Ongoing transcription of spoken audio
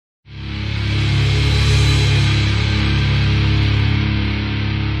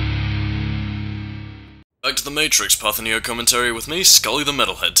back to the Matrix Path of Neo commentary with me, Skully the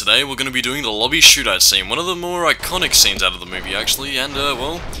Metalhead. Today we're going to be doing the lobby shootout scene, one of the more iconic scenes out of the movie actually, and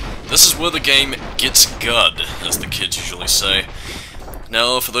well, this is where the game gets gud, as the kids usually say.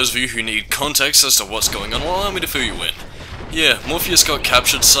 Now, for those of you who need context as to what's going on, well, allow me to fill you in. Yeah, Morpheus got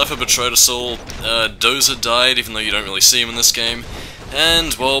captured, Cypher betrayed us all, Dozer died, even though you don't really see him in this game,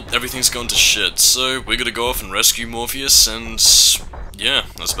 and, well, everything's gone to shit, so we're gonna go off and rescue Morpheus, and yeah,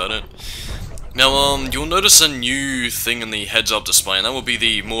 that's about it. Now, you'll notice a new thing in the heads-up display, and that will be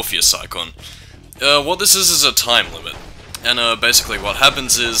the Morpheus icon. What this is a time limit. And, basically what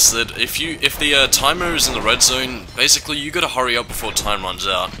happens is that if the timer is in the red zone, basically you gotta hurry up before time runs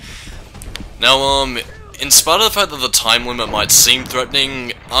out. Now, in spite of the fact that the time limit might seem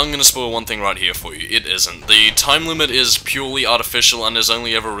threatening, I'm gonna spoil one thing right here for you. It isn't. The time limit is purely artificial and is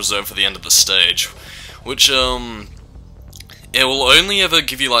only ever reserved for the end of the stage. Which, it will only ever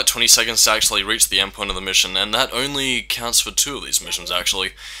give you like 20 seconds to actually reach the endpoint of the mission, and that only counts for 2 of these missions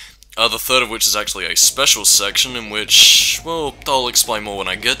actually. The third of which is actually a special section in which, well, I'll explain more when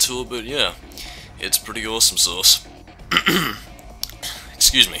I get to it, but yeah, it's pretty awesome sauce.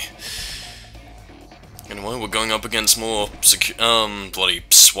 Excuse me. Anyway, we're going up against more bloody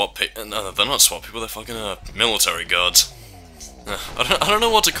SWAT people. No, they're not SWAT people, they're fucking military guards. I don't know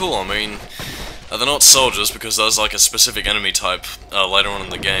what to call them. I mean, they're not soldiers, because there's like a specific enemy type later on in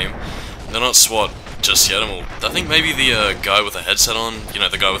the game. They're not SWAT just yet. I think maybe the guy with the headset on, you know,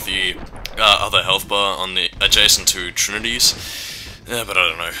 the guy with the other health bar on the adjacent to Trinity's. Yeah, but I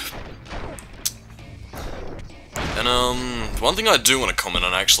don't know. And one thing I do want to comment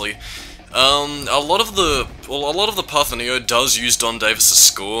on actually, a lot of the Path of Neo does use Don Davis's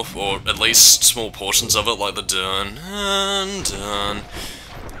score, or at least small portions of it, like the dun and dun.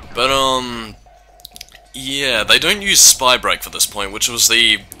 But yeah, they don't use Spy Break for this point, which was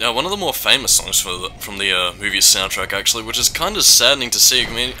the one of the more famous songs from the movie's soundtrack, actually, which is kind of saddening to see. I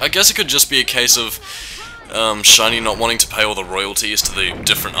mean, I guess it could just be a case of Shiny not wanting to pay all the royalties to the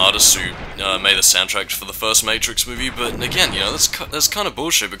different artists who made the soundtrack for the first Matrix movie, but again, you know, that's kind of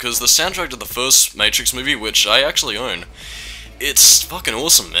bullshit, because the soundtrack to the first Matrix movie, which I actually own, it's fucking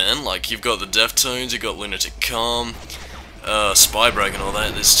awesome, man. Like, you've got the Deftones, you've got Lunatic Calm, Spy Break and all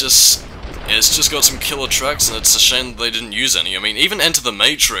that. It's just got some killer tracks, and it's a shame that they didn't use any. I mean, even Enter the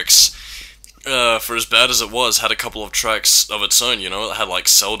Matrix, for as bad as it was, had a couple of tracks of its own, you know? It had, like,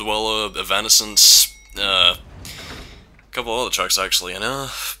 Cell Dweller, Evanescence, a couple of other tracks, actually, and,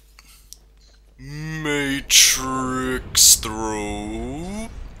 Matrix through...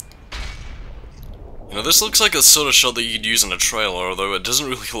 You know, this looks like a sort of shot that you'd use in a trailer, although it doesn't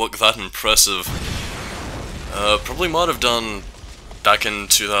really look that impressive. Probably might have done back in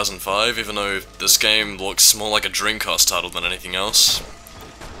 2005, even though this game looks more like a Dreamcast title than anything else.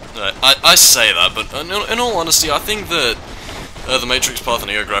 I say that, but in all honesty, I think that the Matrix Path of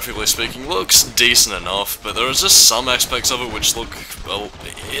Neo, graphically speaking, looks decent enough, but there are just some aspects of it which look, well,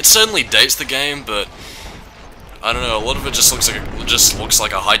 it certainly dates the game, but I don't know, a lot of it just looks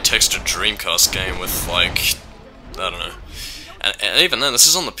like a high-textured Dreamcast game with, like, I don't know. And even then, this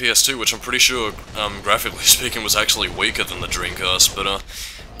is on the PS2, which I'm pretty sure, graphically speaking, was actually weaker than the Dreamcast, but,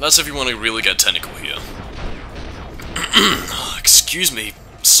 that's if you want to really get technical here. Excuse me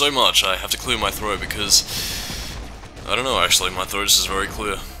so much, I have to clear my throat because, I don't know, actually, my throat is very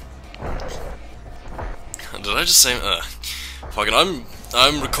clear. Did I just say, fucking,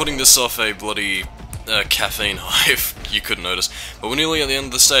 I'm recording this off a bloody, caffeine high, if you couldn't notice, but we're nearly at the end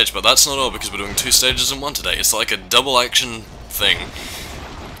of the stage, but that's not all, because we're doing 2 stages in one today. It's like a double action thing.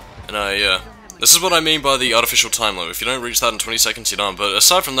 And yeah, this is what I mean by the artificial time limit. If you don't reach that in 20 seconds, you're done, but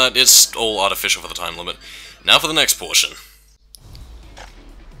aside from that, it's all artificial for the time limit. Now for the next portion.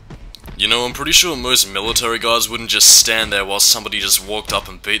 You know, I'm pretty sure most military guards wouldn't just stand there while somebody just walked up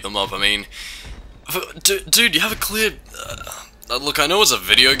and beat them up. I mean, dude, you have a clear... look, I know it's a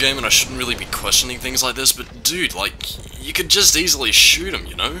video game and I shouldn't really be questioning things like this, but dude, like, you could just easily shoot him,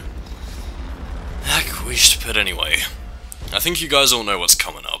 you know? But anyway, I think you guys all know what's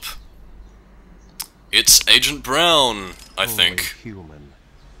coming up. It's Agent Brown, I think.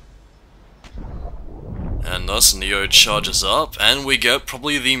 And thus Neo charges up, and we get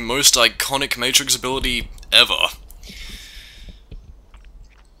probably the most iconic Matrix ability ever.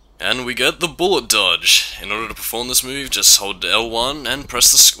 And we get the bullet dodge. In order to perform this move, just hold L1 and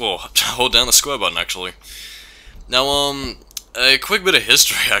press hold down the square button, actually. Now, a quick bit of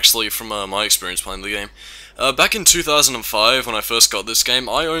history, actually, from my experience playing the game. Back in 2005, when I first got this game,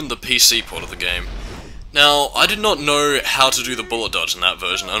 I owned the PC port of the game. Now, I did not know how to do the bullet dodge in that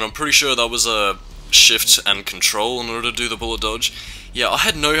version, and I'm pretty sure that was a shift and control in order to do the bullet dodge. Yeah, I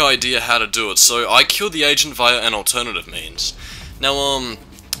had no idea how to do it, so I killed the agent via an alternative means. Now,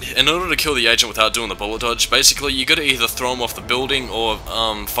 in order to kill the agent without doing the bullet dodge, basically you gotta either throw him off the building or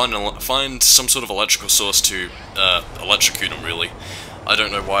find some sort of electrical source to electrocute him, really. I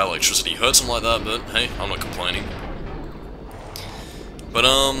don't know why electricity hurts him like that, but hey, I'm not complaining. But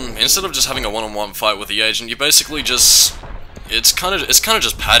instead of just having a one-on-one fight with the agent, you basically just... It's kind of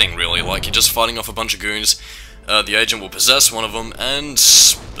just padding, really. Like, you're just fighting off a bunch of goons. The agent will possess one of them, and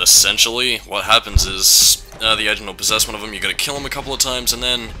essentially what happens is the agent will possess one of them. You gotta kill him a couple of times, and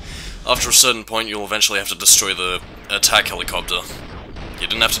then after a certain point, you'll eventually have to destroy the attack helicopter. You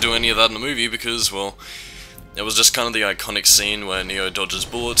didn't have to do any of that in the movie because, well, it was just kind of the iconic scene where Neo dodges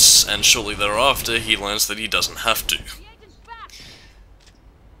bullets, and shortly thereafter, he learns that he doesn't have to.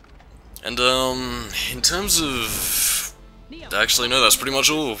 And in terms of... Actually, no, that's pretty much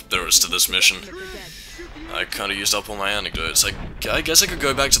all there is to this mission. I kind of used up all my anecdotes. I guess I could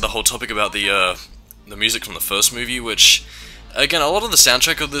go back to the whole topic about the music from the first movie, which, again, a lot of the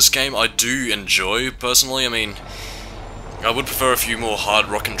soundtrack of this game I do enjoy, personally. I mean, I would prefer a few more hard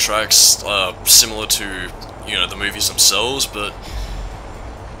rockin' tracks, similar to, you know, the movies themselves, but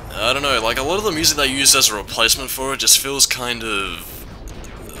I don't know, like, a lot of the music they used as a replacement for it just feels kind of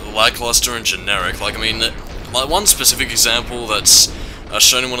lackluster and generic. Like, I mean, like, one specific example that's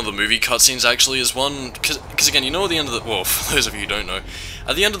shown in one of the movie cutscenes, actually, is one... Because, again, you know at the end of the... Well, for those of you who don't know,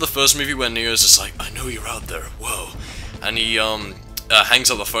 at the end of the first movie when Neo's just like, I know you're out there, whoa, and he,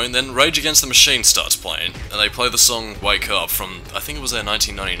 hangs up the phone, then Rage Against the Machine starts playing, and they play the song Wake Up from, I think it was their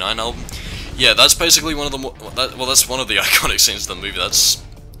 1999 album. Yeah, that's basically one of the... well, that's one of the iconic scenes of the movie. That's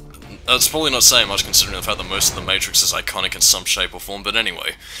probably not saying much considering the fact that most of the Matrix is iconic in some shape or form, but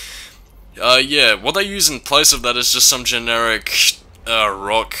anyway. Yeah, what they use in place of that is just some generic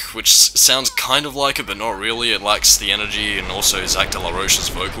rock, which sounds kind of like it, but not really. It lacks the energy, and also Zach De La Rocha's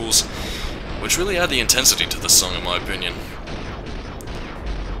vocals, which really add the intensity to the song, in my opinion.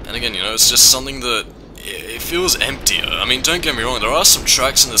 And again, you know, it's just something that... It feels emptier. I mean, don't get me wrong, there are some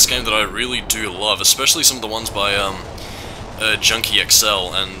tracks in this game that I really do love, especially some of the ones by, Junkie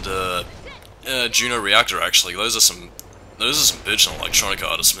XL and, Juno Reactor, actually. Those are some bitchin' electronic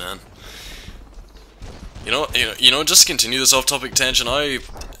artists, man. You know, just to continue this off-topic tangent,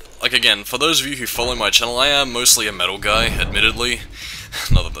 like, again, for those of you who follow my channel, I am mostly a metal guy, admittedly.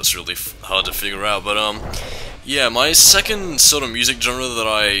 Not that that's really hard to figure out, but, yeah, my second sort of music genre that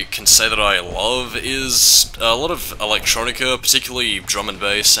I can say that I love is a lot of electronica, particularly drum and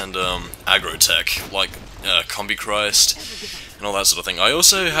bass, and, aggro tech, like, Combi Christ, and all that sort of thing. I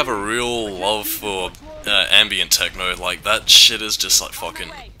also have a real love for, ambient techno. Like, that shit is just, like, fucking...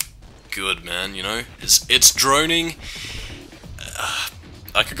 good, man, you know? It's droning.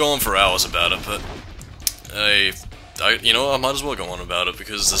 I could go on for hours about it, but you know, I might as well go on about it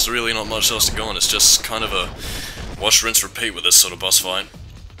because there's really not much else to go on. It's just kind of a wash, rinse, repeat with this sort of boss fight.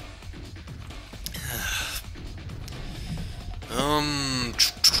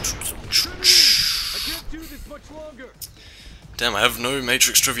 Damn, I have no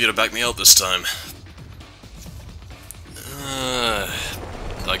Matrix trivia to back me up this time.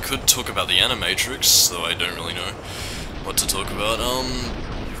 I could talk about the Animatrix, though I don't really know what to talk about.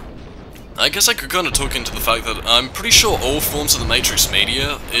 I guess I could kind of talk into the fact that I'm pretty sure all forms of the Matrix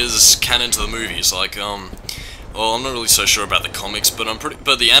media is canon to the movies. Like, well, I'm not really so sure about the comics, but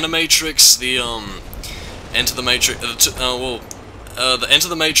but the Animatrix, the Enter the Matrix, the Enter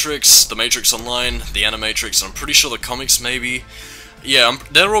the Matrix, the Matrix Online, the Animatrix, and I'm pretty sure the comics maybe. Yeah,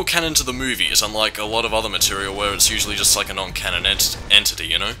 they're all canon to the movies, unlike a lot of other material where it's usually just like a non-canon entity,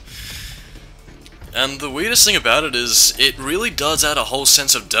 you know? And the weirdest thing about it is, it really does add a whole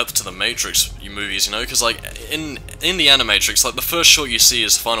sense of depth to the Matrix movies, you know? Because, like, in the Animatrix, like, the first shot you see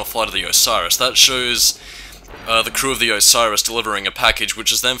is Final Flight of the Osiris. That shows the crew of the Osiris delivering a package,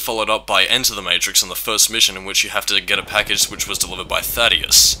 which is then followed up by Enter the Matrix in the first mission, in which you have to get a package which was delivered by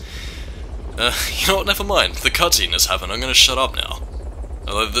Thaddeus. You know what, never mind. The cutscene has happened, I'm gonna shut up now.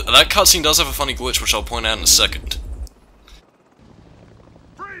 Although that cutscene does have a funny glitch, which I'll point out in a second.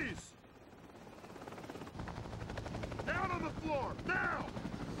 Freeze! Down on the floor! Down!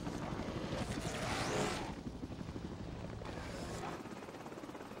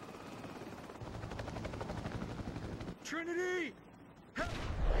 Trinity! Help!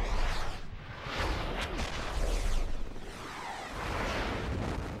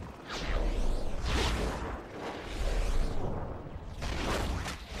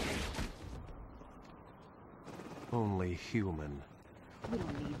 Only human. We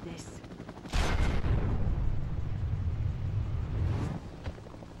don't need this.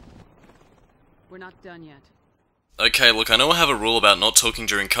 We're not done yet. Okay, look, I know I have a rule about not talking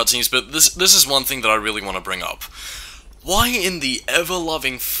during cutscenes, but this is one thing that I really want to bring up. Why in the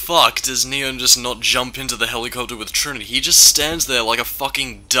ever-loving fuck does Neo just not jump into the helicopter with Trinity? He just stands there like a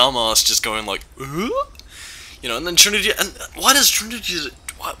fucking dumbass just going like, you know, and then Trinity, and why does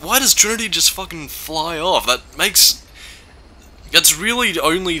Trinity just fucking fly off? That's really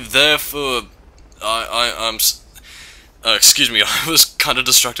only there for, excuse me, I was kind of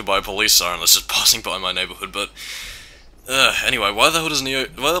distracted by a police siren that's just passing by my neighborhood, but, anyway, why the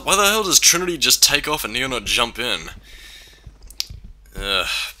hell does Trinity just take off and Neo not jump in?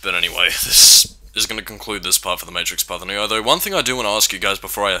 But anyway, this is going to conclude this part for the Matrix Path of Neo, though one thing I do want to ask you guys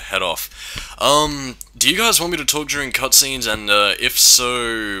before I head off, do you guys want me to talk during cutscenes, and, if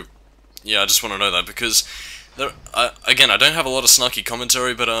so, yeah, I just want to know that, because, again, I don't have a lot of snarky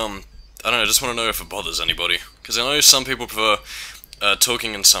commentary, but, I don't know, I just want to know if it bothers anybody, because I know some people prefer,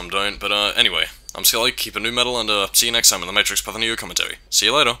 talking and some don't, but, anyway, I'm Skully, keep a new metal, and, see you next time in the Matrix Path of Neo commentary. See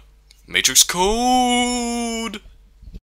you later. Matrix Code!